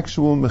need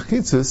actual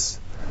mechitzas.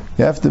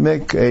 You have to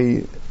make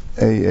a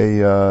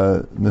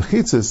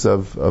mechitzas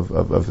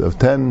of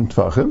 10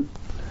 tvachim,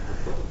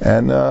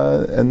 and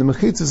the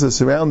mechitzas are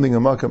surrounding a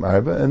makam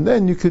arba, and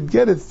then you could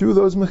get it through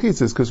those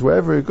mechitzas, because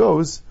wherever it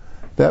goes,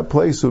 that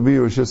place will be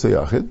Rosh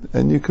Hashanah,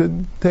 and you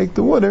could take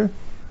the water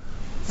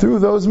through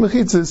those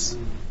mechitzas.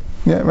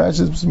 Yeah,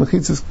 Rashi's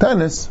mechitzas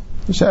ktanos.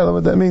 The shalom,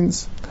 what that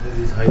means.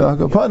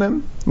 Upon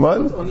him,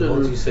 what?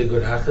 Don't you say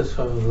good achas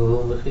from the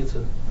little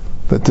mechitza?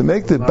 But to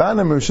make the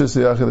banim Rosh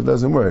Hashanah, it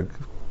doesn't work.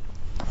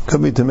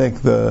 Could be to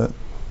make the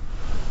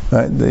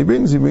right. He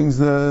brings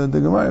the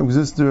Gemara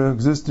exister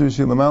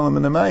shilamalim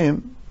and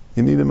amayim.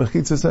 You need a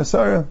mechitzas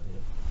asara,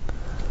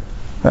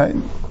 right?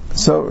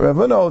 So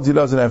Ravuna holds he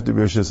doesn't have to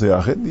be Rosh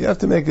Hashanah. You have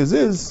to make a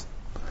ziz.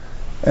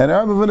 And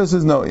our Ravuna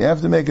says no, you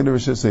have to make it a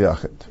Rosh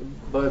Hashanah.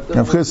 But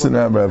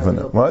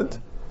if What?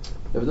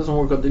 If it doesn't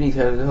work underneath,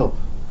 how does it help?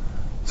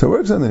 So it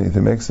works underneath.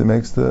 It makes the a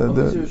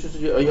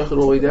yachid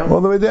all the way down.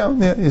 All the way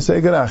down. Yeah, you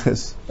say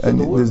garachis, and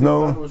there's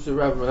no. What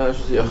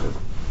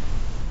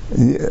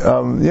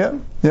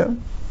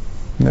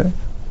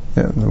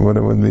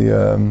it would be.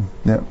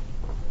 Yeah.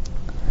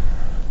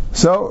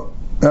 So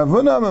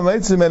Ravuna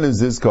Maitzim is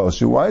this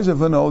kolshu. Why is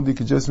Ravuna old? You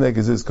could just make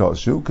a this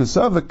kolshu because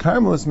of a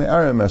karmelis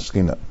me'ara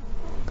mashchina.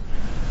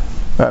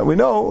 We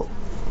know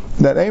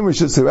that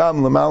Amish is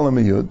around l'mal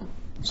miyud.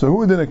 So who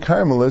within a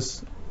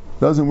karmelis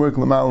doesn't work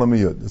l'mal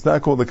miyud? It's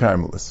not called a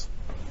karmelis.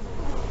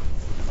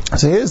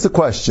 So here's the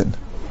question: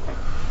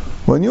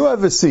 when you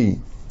have a sea,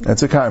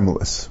 that's a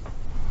karmelis.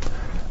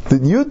 The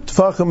yud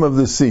tfachim of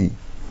the sea,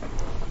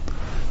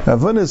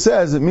 Ravuna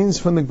says it means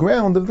from the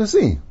ground of the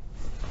sea.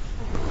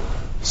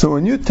 So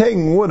when you're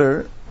taking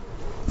water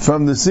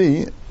from the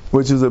sea,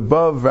 which is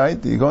above, right?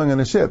 You're going on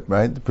a ship,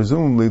 right?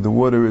 Presumably the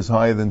water is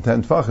higher than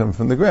 10 tfachim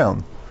from the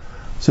ground.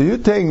 So you're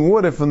taking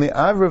water from the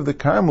avra of the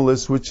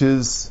karmelis, which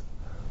is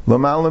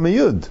lamal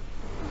miyud.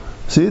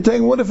 So you're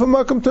taking water from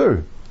makam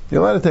tur.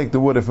 You're allowed to take the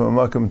water from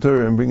a makam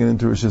tur and bring it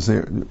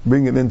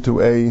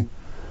into a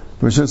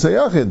Rishus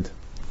HaYachid.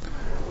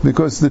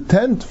 Because the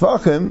 10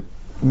 tfachim,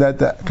 that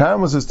the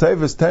Karmelis is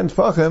Tevis 10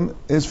 tfachim,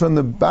 is from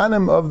the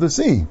bottom of the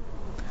sea.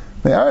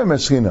 Me'arim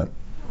Eshchinan.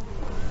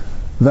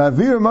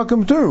 V'avir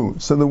makam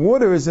turu. So the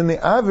water is in the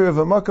avir of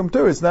a makam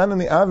turu. It's not in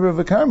the avir of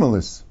a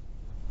Karmelis.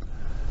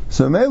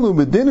 So melu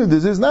bedinu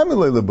diziz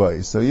namilei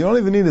lebai. So you don't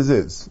even need a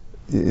ziz.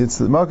 It's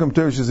the makam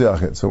turu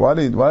shizayachid. So why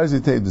does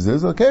he take the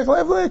ziz? Okay,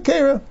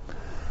 kera.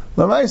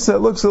 Lamaisa, it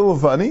looks a little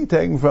funny,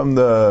 taken from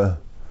the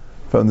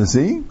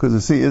sea, because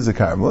the sea is a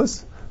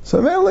Karmelis.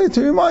 So melu,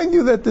 to remind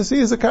you that the sea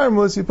is a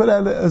Karmelis, you put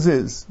out a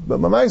ziz. But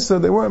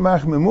lamaisa, they weren't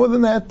machmir more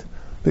than that,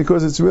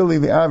 because it's really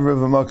the avir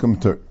of a makam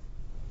turu.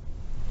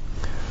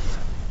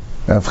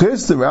 Why?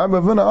 Because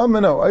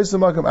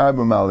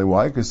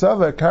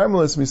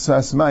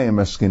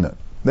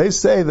they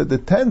say that the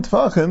 10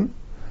 tfachim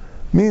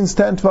means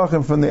 10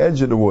 tfachim from the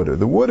edge of the water.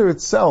 The water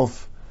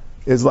itself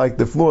is like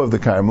the floor of the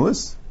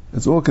Karmelis.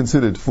 It's all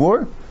considered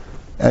floor.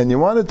 And you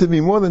want it to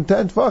be more than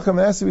 10 tfachim,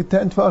 it has to be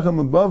 10 tfachim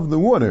above the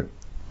water.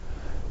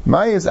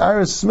 Maya is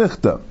aris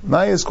smichta.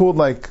 Maya is called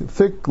like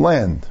thick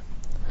land.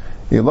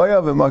 And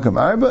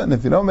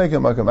if you don't make a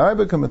makam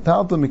arba,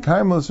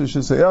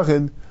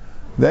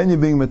 then you're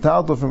being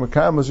metaltal from a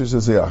Karmelis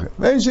Rishus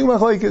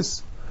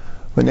HaYachid.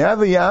 When you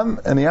have a yam,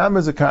 and a yam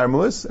is a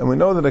Karmelis, and we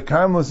know that a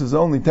Karmelis is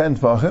only 10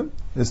 tfachim,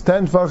 does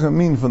 10 tfachim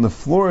mean from the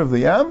floor of the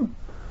yam,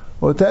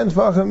 or 10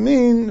 tfachim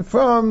mean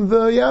from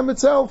the yam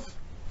itself?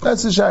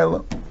 That's the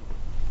shayla.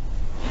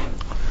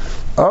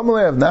 But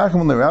why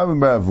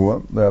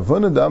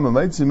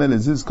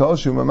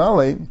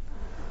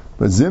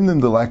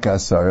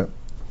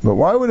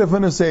would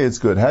Avuna say it's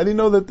good? How do you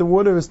know that the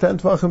water is 10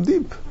 tfachim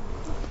deep?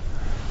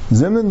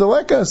 Zimnin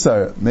deleka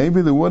asara.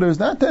 Maybe the water is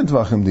not 10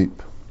 tvachim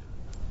deep.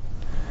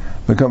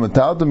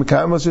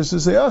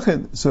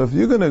 So if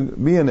you're going to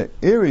be in an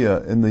area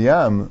in the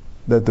yam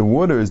that the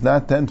water is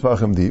not 10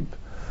 tvachim deep,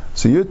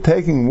 so you're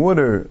taking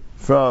water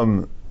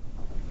from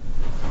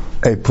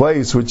a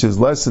place which is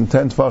less than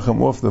 10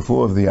 tvachim off the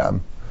floor of the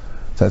yam.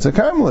 So that's a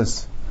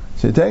Karmelis.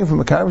 So you're taking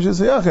from a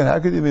Karmelis Yachid. How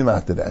could you be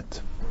mad to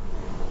that?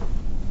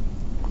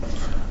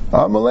 We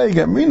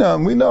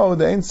know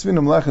there ain't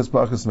svinam lechas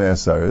pachas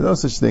me'asar. No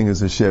such thing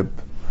as a ship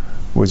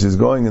which is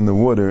going in the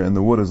water and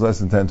the water is less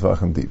than 10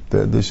 tvachim deep.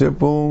 The ship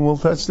will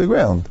touch the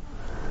ground.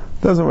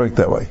 It doesn't work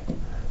that way.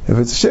 If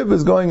a ship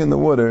is going in the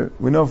water,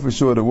 we know for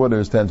sure the water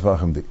is 10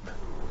 tvachim deep.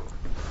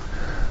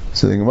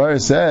 So the Gemara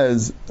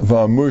says,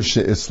 V'amur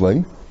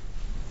she'islay.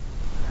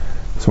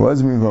 So what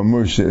does it mean,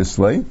 V'amur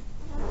she'islay?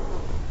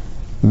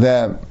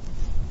 That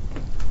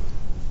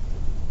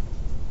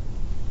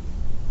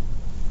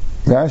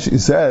Rashi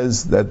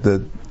says that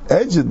the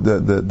edge of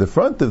the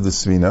front of the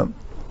svina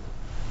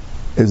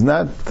is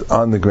not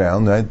on the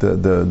ground, right?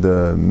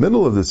 The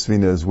middle of the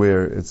svina is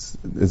where is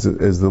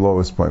the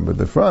lowest point, but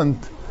the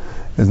front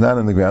is not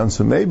on the ground.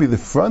 So maybe the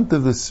front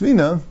of the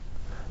svina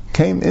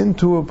came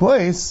into a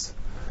place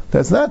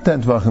that's not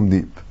 10 tvachim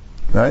deep,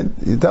 right?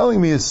 You're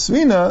telling me a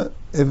svina,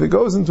 if it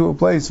goes into a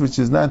place which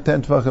is not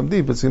 10 tvachim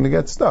deep, it's going to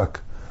get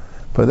stuck.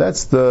 But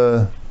that's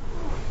the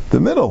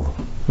middle.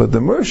 But the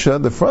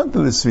Mersha, the front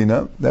of the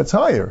Svina, that's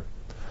higher.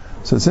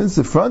 So since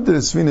the front of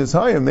the Svina is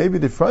higher, maybe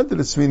the front of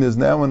the Svina is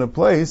now in a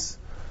place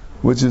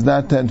which is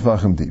not 10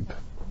 tvachim deep.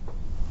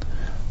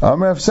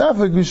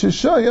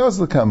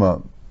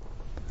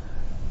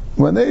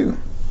 When they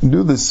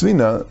do the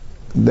Svina,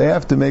 they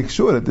have to make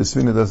sure that the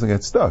Svina doesn't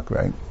get stuck,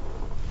 right?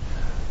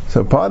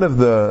 So part of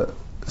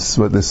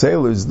what the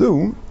sailors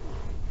do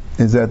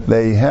is that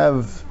they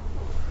have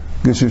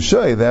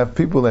Geshushay, they have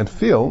people that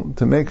feel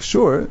to make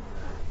sure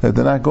that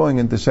they're not going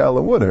into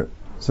shallow water.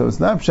 So it's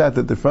not pshat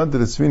that the front of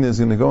the svina is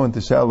going to go into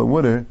shallow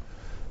water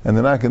and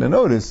they're not going to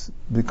notice,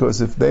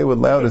 because if they would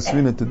allow the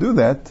svina to do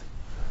that,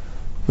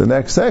 the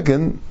next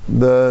second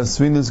the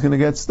svina is going to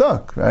get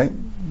stuck, right?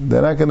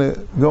 They're not going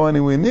to go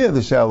anywhere near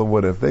the shallow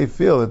water. If they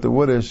feel that the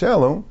water is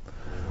shallow,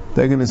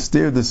 they're going to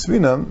steer the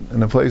svina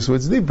in a place where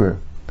it's deeper.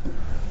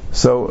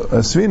 So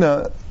a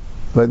svina,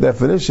 by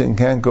definition,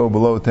 can't go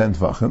below 10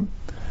 tvachim.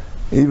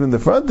 Even the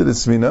front of the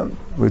svina,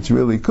 which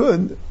really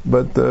could,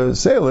 but the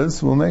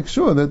sailors will make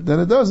sure that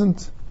it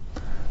doesn't.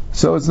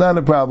 So it's not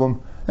a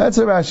problem. That's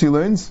how Rashi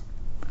learns.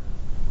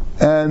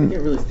 And they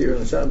can't really steer on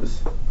the Shabbos.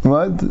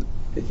 What?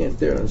 They can't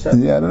steer on the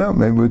Shabbos. Yeah, I don't know.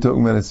 Maybe we're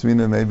talking about a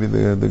svina, maybe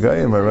the guy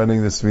am I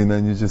running the svina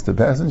and you're just a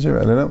passenger?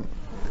 I don't know.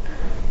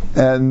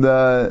 And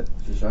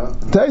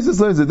Taisus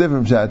learns a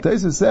different shot.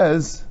 Taisus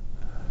says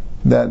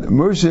that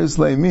Mursha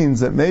Islay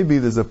means that maybe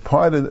there's a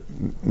part of,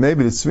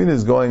 maybe the svina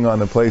is going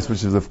on a place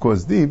which is of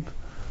course deep,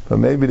 but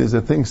maybe there's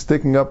a thing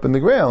sticking up in the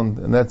ground,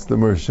 and that's the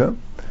Mursha.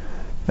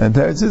 And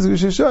Teretz says the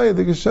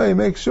Geshaya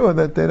makes sure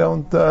that they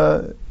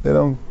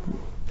don't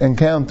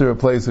encounter a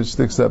place which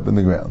sticks up in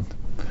the ground.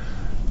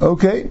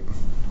 Okay.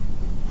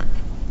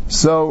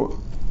 So,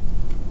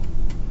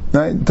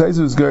 right, Teretz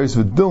was garis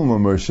with Dilma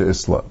Mursha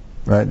Isla.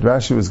 Right?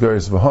 Rashi was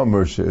garis for Ha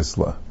Mursha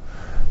Isla.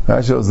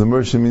 Rashi says the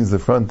Mursha means the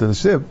front of the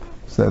ship,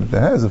 so that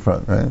it has a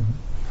front, right?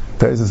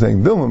 Teretz is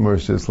saying Dilma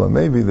Mursha Isla.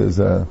 Maybe there's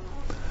a...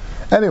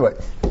 Anyway.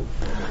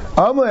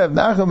 Amle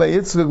Nachem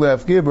Yitzchak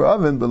le'afkir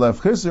b'oven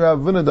b'lafchis Rav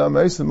Vunadam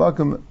Eisem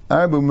Makom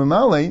Arbu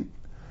Memale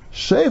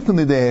Sheifchen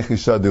Lidei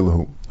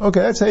Hechishadilhu. Okay,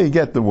 that's how you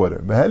get the water.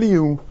 But how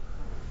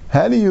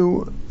do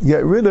you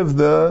get rid of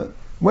the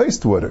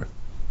wastewater?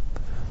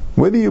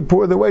 Where do you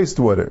pour the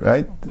wastewater?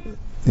 Right?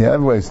 You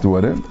have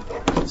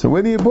wastewater. So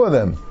where do you pour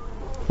them?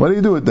 What do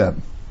you do with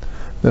them?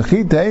 If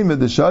you're going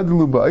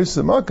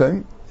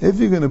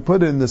to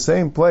put it in the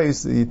same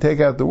place that you take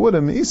out the water,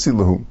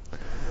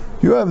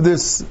 you have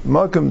this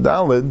makam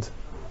dalid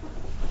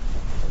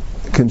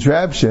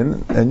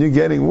contraption, and you're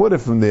getting water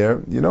from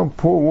there. You don't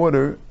pour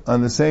water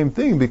on the same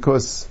thing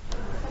because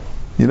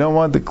you don't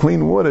want the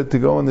clean water to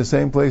go in the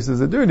same place as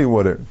the dirty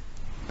water.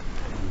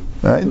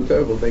 Right? Too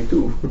terrible, make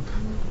two.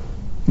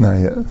 No,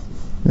 yeah,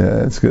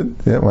 that's good.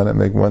 Yeah, why not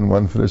make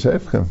one for the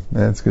shefchem?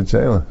 That's good,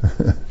 Shayla.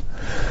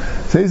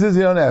 So he says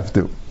you don't have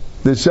to.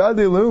 The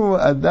shadilu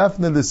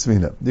adafna the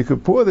svina. You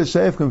could pour the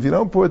shefchem if you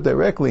don't pour it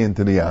directly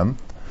into the yam,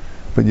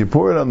 but you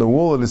pour it on the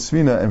wall of the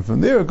svina, and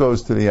from there it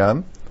goes to the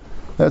yam.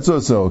 That's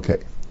also okay.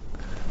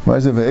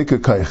 But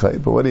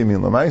what do you mean?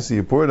 Lamaisi,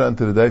 you pour it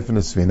onto the daif in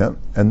the svina,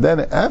 and then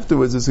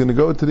afterwards it's going to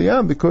go to the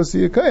yam because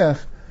of your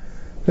kayach.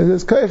 It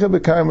says kayach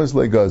bekarmas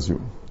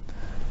legazru.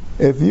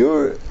 If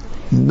you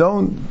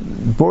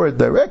don't pour it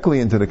directly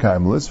into the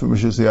karmelis from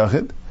Rishus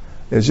Yachid,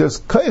 it's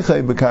just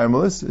kayach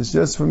bekarmelis. It's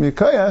just from your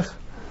kayach.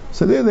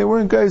 So there they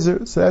weren't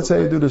geyser. So that's how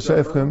you do the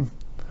shefchem.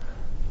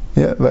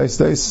 Yeah, vice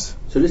days.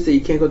 So this day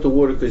you can't go to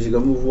water because you got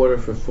to move water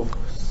for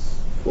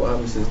 4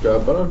 hours is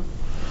drabanan.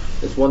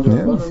 It's one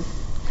drabanan.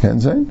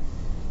 Can't say.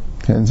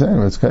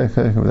 It's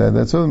kayach.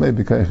 That's all.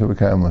 Maybe kayach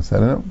bekarmelis. I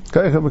don't know.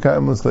 Kayach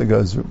bekarmelis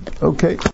legazru. Okay.